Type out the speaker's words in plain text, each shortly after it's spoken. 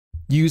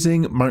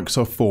Using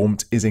Microsoft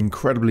Forms is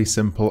incredibly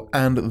simple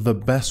and the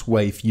best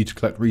way for you to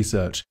collect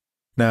research.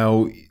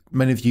 Now,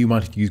 many of you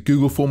might have used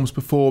Google Forms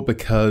before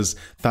because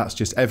that's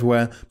just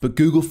everywhere, but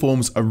Google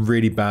Forms are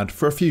really bad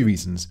for a few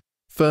reasons.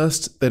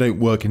 First, they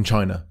don't work in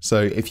China, so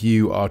if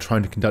you are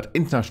trying to conduct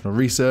international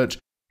research,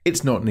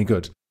 it's not any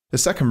good. The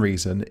second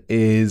reason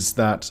is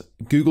that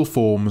Google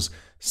Forms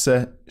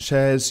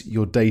shares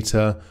your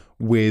data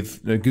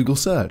with Google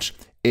Search.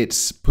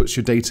 It puts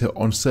your data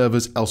on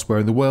servers elsewhere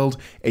in the world.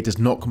 It does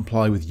not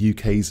comply with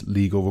UK's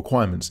legal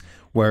requirements,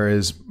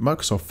 whereas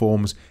Microsoft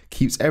Forms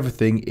keeps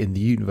everything in the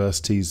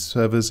university's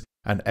servers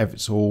and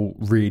it's all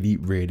really,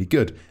 really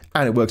good.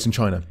 And it works in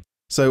China.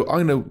 So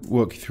I'm going to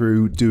walk you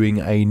through doing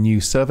a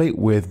new survey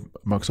with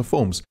Microsoft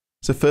Forms.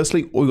 So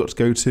firstly, all you've got to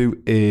go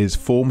to is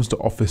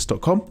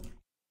forms.office.com.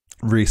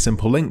 Really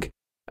simple link.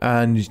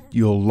 And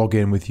you'll log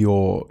in with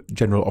your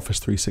general Office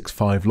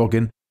 365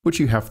 login, which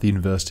you have for the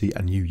university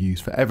and you use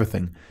for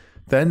everything.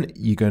 Then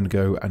you're going to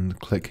go and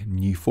click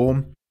New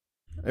Form.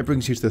 It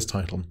brings you to this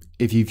title.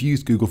 If you've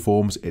used Google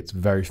Forms, it's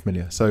very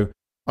familiar. So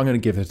I'm going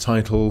to give it a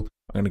title.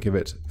 I'm going to give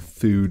it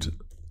Food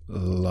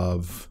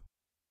Love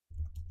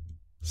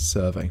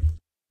Survey.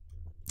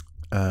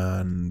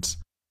 And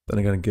then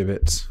I'm going to give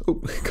it,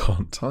 I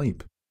can't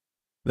type.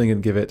 Then I'm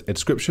going to give it a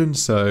description.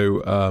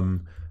 So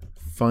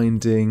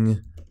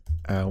finding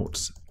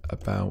out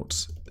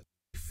about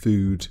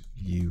food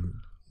you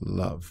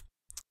love.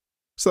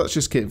 So that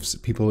just gives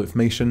people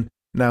information.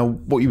 Now,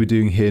 what you were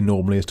doing here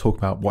normally is talk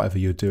about whatever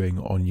you're doing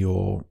on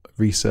your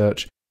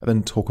research and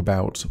then talk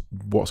about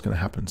what's going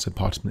to happen, so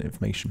participant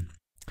information.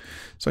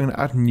 So I'm going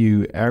to add a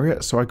new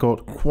area. So I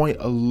got quite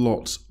a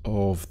lot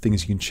of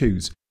things you can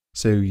choose.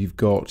 So you've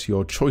got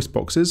your choice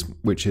boxes,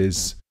 which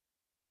is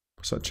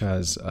such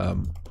as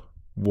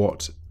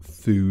what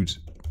food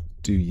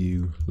do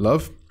you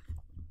love?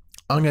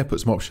 I'm going to put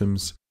some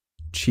options: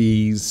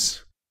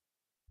 cheese,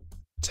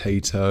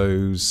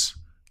 potatoes,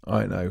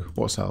 I don't know,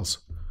 what else?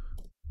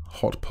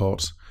 Hot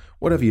pot,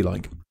 whatever you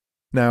like.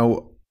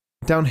 Now,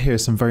 down here are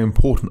some very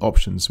important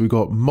options. We've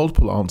got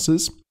multiple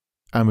answers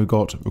and we've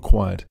got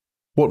required.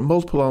 What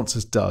multiple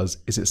answers does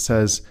is it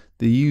says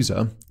the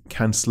user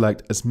can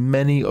select as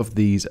many of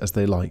these as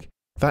they like.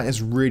 That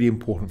is really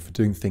important for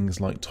doing things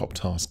like top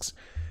tasks.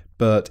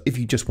 But if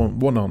you just want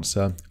one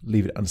answer,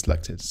 leave it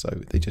unselected. So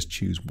they just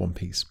choose one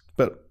piece.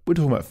 But we're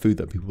talking about food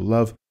that people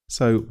love,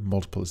 so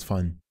multiple is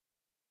fine.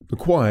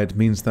 Required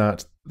means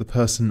that the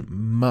person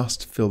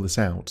must fill this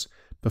out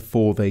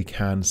before they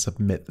can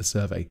submit the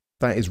survey.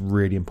 That is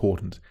really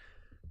important.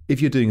 If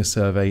you're doing a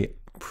survey,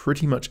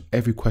 pretty much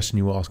every question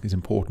you ask is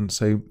important,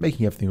 so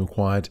making everything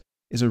required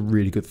is a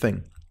really good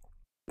thing.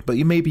 But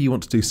maybe you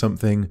want to do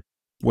something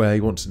where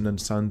you want to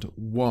understand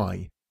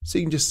why. So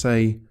you can just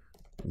say,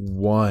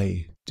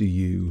 why do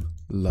you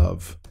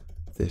love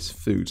this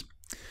food?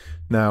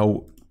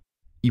 Now,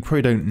 you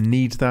probably don't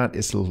need that.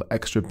 It's a little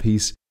extra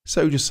piece.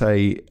 So just say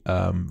you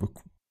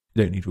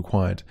don't need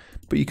required.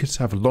 But you could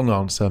have a long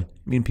answer,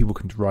 meaning people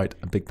can write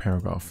a big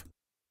paragraph.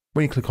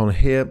 When you click on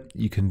here,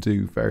 you can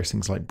do various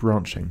things like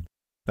branching.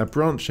 Now,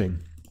 branching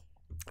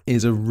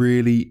is a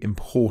really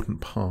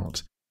important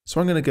part. So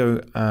I'm going to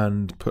go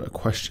and put a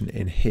question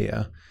in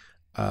here.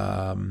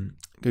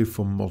 Go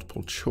for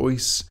multiple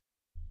choice.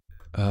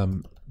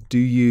 Do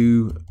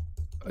you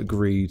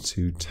agree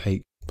to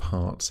take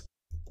part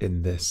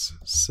in this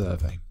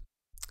survey?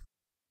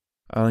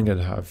 And I'm going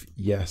to have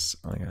yes,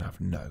 I'm going to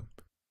have no.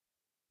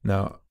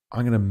 Now,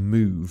 I'm going to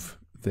move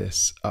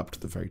this up to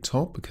the very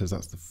top because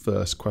that's the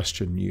first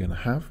question you're going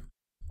to have.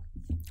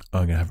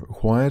 I'm going to have it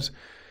required.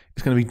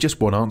 It's going to be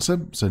just one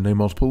answer, so no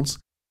multiples.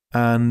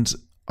 And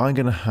I'm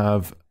going to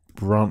have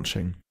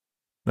branching.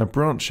 Now,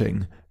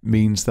 branching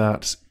means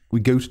that we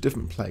go to a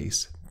different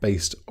place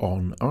based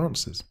on our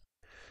answers.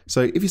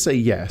 So if you say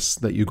yes,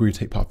 that you agree to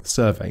take part in the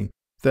survey,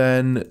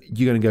 then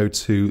you're going to go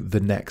to the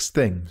next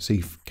thing, so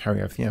you carry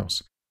everything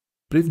else.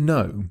 But if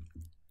no,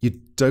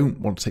 you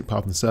don't want to take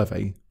part in the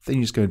survey, then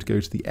you're just going to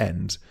go to the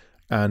end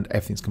and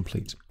everything's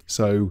complete.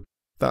 So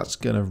that's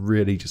going to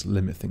really just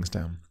limit things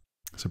down.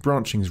 So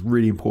branching is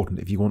really important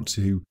if you want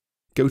to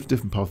go to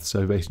different parts of the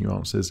survey based on your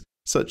answers,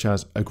 such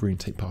as agreeing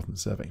to take part in the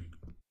survey.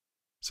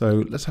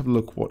 So let's have a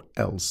look what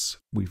else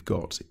we've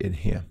got in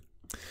here.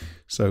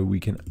 So we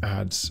can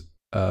add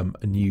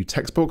a new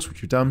text box,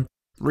 which we've done.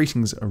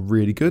 Ratings are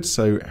really good.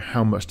 So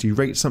how much do you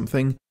rate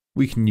something?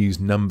 We can use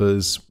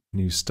numbers,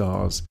 use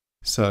stars.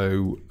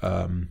 So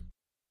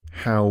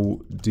how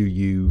do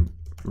you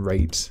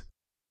rate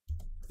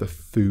the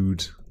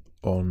food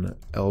on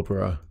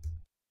Elborough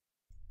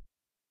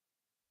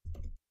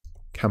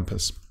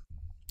campus?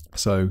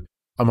 So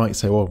I might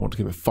say, well, I want to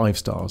give it 5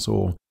 stars,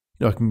 or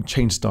I can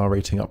change star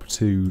rating up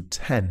to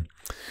 10.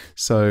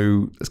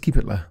 So let's keep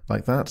it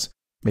like that.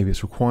 Maybe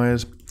it's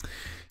required.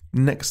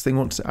 Next thing I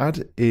want to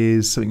add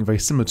is something very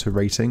similar to a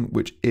rating,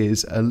 which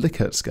is a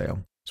Likert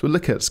scale. So a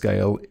Likert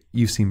scale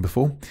you've seen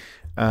before,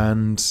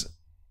 and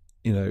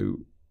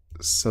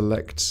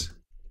select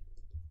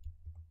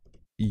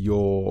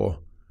your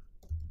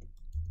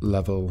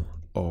level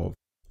of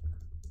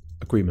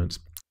agreement.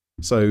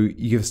 So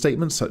you give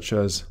statements such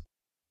as,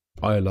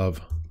 I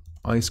love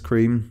ice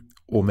cream,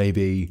 or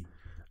maybe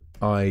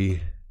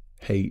I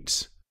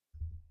hate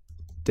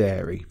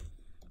dairy.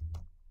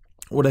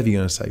 Whatever you're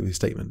going to say with these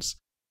statements.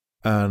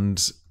 And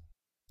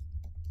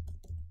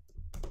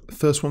the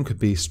first one could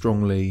be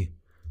strongly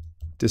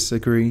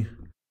disagree.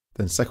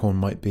 Then the second one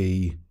might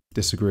be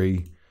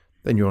disagree.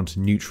 Then you're on to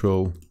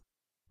neutral.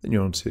 Then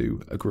you're on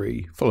to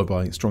agree, followed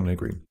by strongly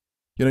agree.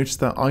 You'll notice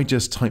that I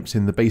just typed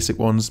in the basic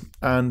ones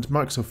and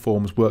Microsoft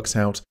Forms works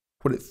out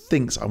what it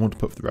thinks I want to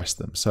put for the rest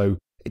of them. So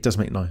it does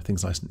make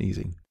things nice and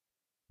easy.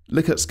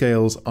 Likert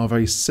scales are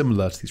very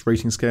similar to these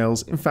rating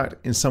scales. In fact,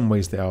 in some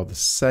ways they are the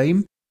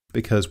same,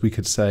 because we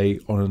could say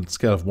on a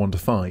scale of 1 to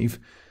 5,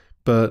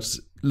 but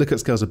Likert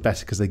scales are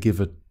better because they give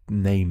a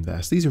name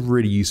there. So these are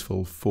really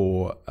useful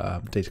for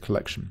data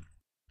collection.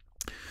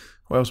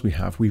 What else we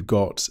have? We've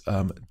got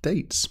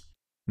dates.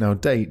 Now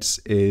dates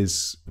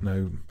is,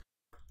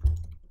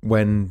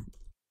 when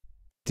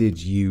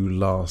did you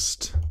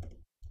last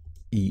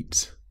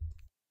eat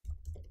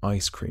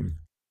ice cream?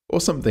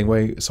 Or something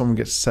where someone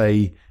gets to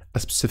say a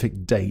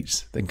specific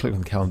date, then click on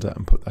the calendar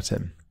and put that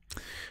in.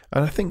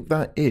 And I think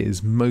that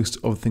is most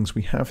of the things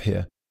we have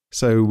here.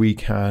 So we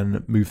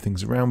can move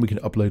things around, we can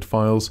upload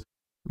files.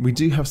 We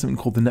do have something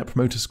called the Net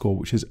Promoter Score,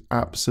 which is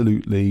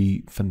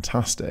absolutely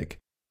fantastic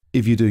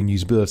if you're doing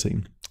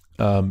usability.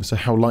 So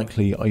how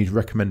likely are you to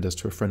recommend us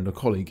to a friend or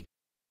colleague?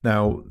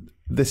 Now,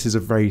 this is a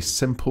very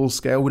simple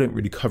scale. We don't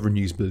really cover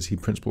usability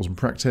principles and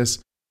practice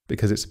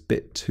because it's a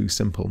bit too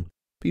simple.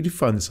 But you do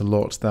find this a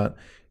lot that,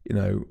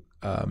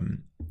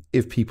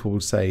 if people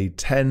say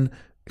 10,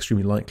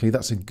 extremely likely,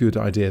 that's a good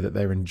idea that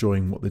they're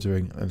enjoying what they're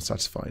doing and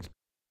satisfied.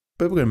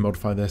 But we're going to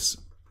modify this,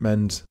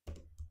 mend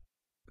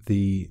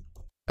the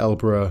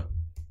Elborough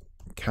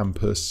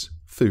campus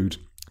food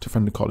to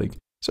friend and colleague.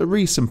 So a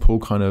really simple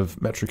kind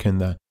of metric in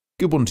there.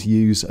 Good one to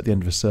use at the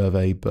end of a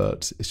survey,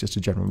 but it's just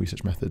a general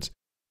research method.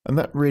 And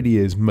that really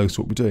is most of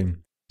what we're doing.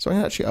 So I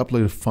can actually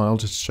upload a file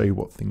just to show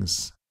you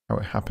how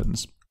it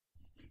happens.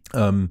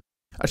 We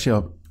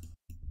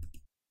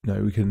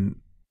can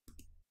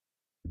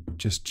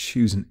just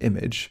choose an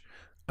image,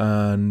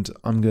 and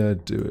I'm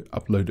going to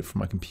upload it from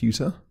my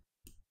computer.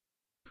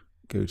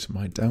 Go to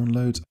my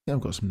downloads.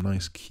 I've got some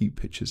nice cute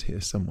pictures here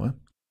somewhere.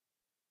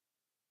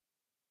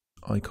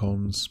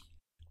 Icons.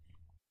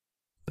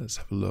 Let's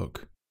have a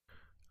look.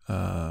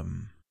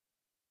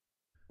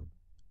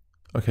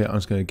 Okay, I'm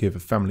just going to give a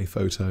family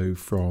photo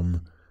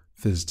from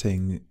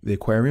visiting the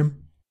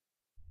aquarium.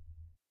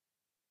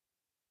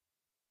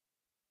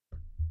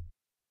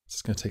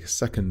 It's going to take a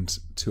second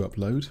to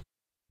upload.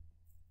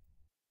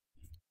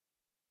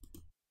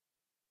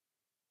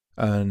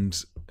 And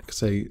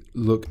say,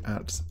 look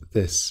at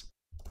this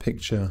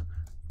picture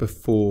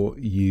before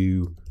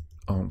you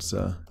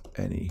answer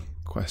any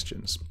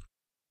questions.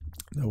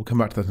 Now we'll come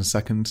back to that in a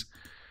second.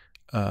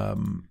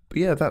 But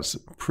yeah, that's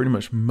pretty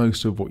much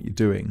most of what you're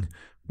doing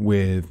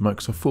with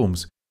Microsoft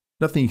Forms.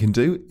 Another thing you can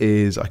do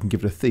is I can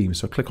give it a theme.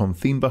 So I click on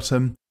theme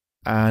button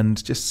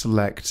and just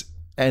select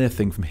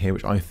anything from here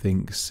which I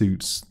think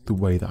suits the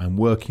way that I'm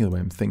working, the way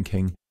I'm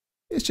thinking.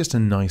 It's just a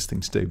nice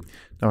thing to do.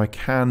 Now I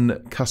can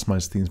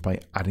customize things by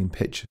adding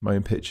my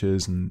own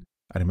pictures and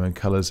adding my own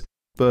colors,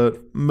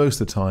 but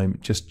most of the time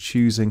just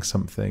choosing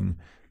something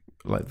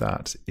like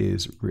that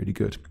is really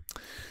good.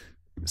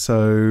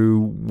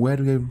 So where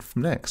do we go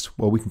from next?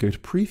 Well, we can go to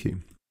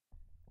preview.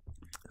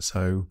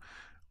 So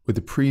with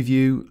the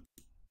preview,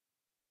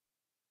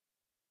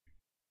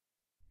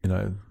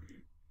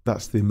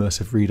 that's the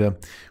immersive reader,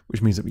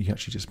 which means that we can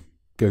actually just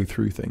go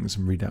through things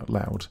and read out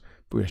loud,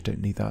 but we actually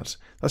don't need that.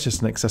 That's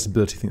just an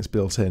accessibility thing that's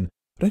built in.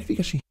 I don't know if you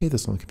can actually hear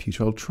this on the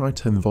computer. I'll try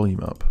to turn the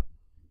volume up.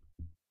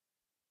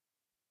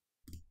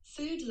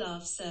 Food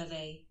Love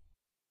Survey.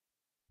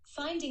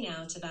 Finding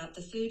out about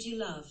the food you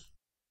love.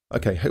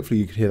 Okay,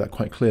 hopefully you can hear that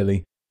quite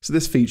clearly. So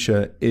this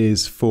feature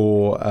is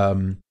for,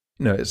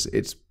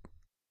 it's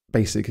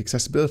basic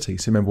accessibility.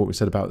 So remember what we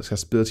said about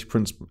accessibility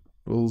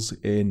principles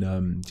in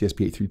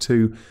GSP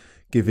 832,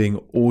 giving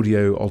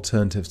audio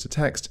alternatives to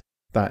text.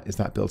 That is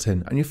built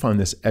in. And you find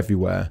this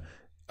everywhere,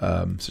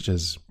 such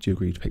as, do you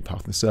agree to take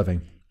part in the survey?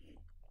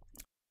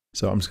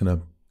 So I'm just going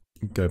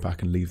to go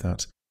back and leave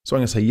that. So I'm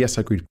going to say, yes,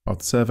 I agree to part of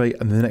the survey.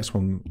 And then the next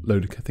one,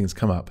 load of things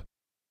come up.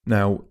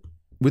 Now,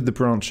 with the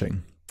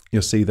branching,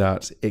 you'll see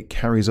that it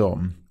carries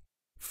on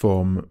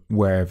from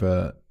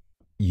wherever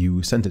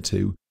you sent it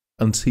to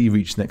until you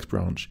reach the next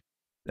branch.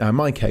 Now, in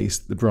my case,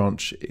 the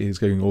branch is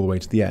going all the way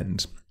to the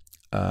end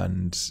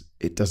and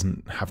it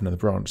doesn't have another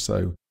branch.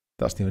 So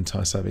that's the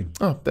entire survey.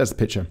 Oh, there's the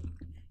picture.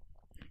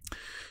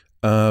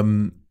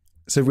 So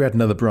if we had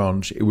another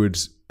branch, it would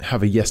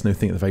have a yes, no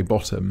thing at the very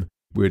bottom.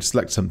 We would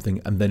select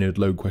something and then it would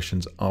load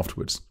questions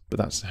afterwards. But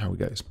that's how it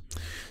goes.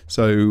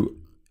 So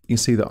you can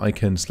see that I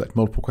can select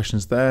multiple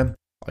questions there.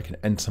 I can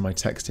enter my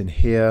text in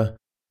here.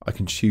 I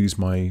can choose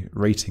my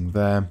rating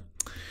there.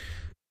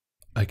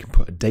 I can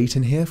put a date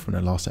in here for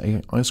when I last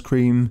ate ice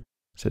cream.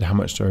 Said how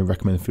much do I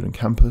recommend food on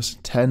campus?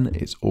 10,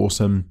 it's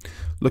awesome.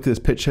 Look at this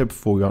picture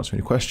before we answer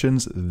any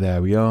questions.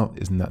 There we are,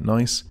 isn't that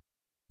nice?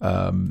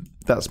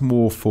 That's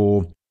more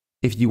for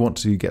if you want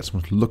to get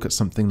someone to look at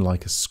something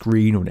like a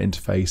screen or an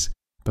interface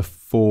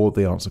before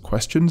they answer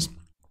questions,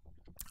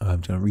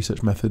 general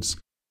research methods.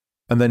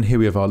 And then here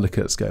we have our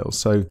Likert scales.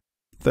 So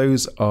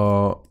those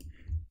are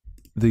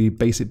the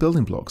basic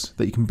building blocks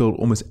that you can build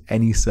almost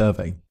any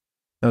survey.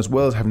 Now, as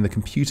well as having the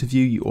computer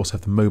view, you also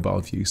have the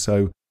mobile view.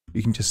 So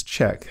you can just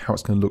check how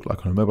it's going to look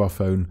like on a mobile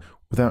phone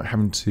without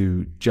having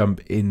to jump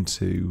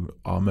into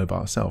our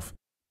mobile itself.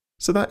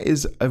 So that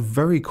is a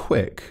very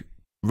quick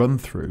run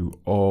through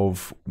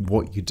of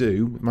what you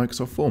do with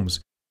Microsoft Forms.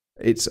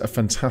 It's a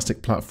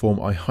fantastic platform.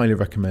 I highly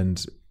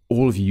recommend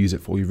all of you use it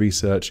for your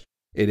research.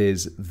 It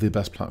is the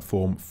best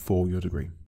platform for your degree.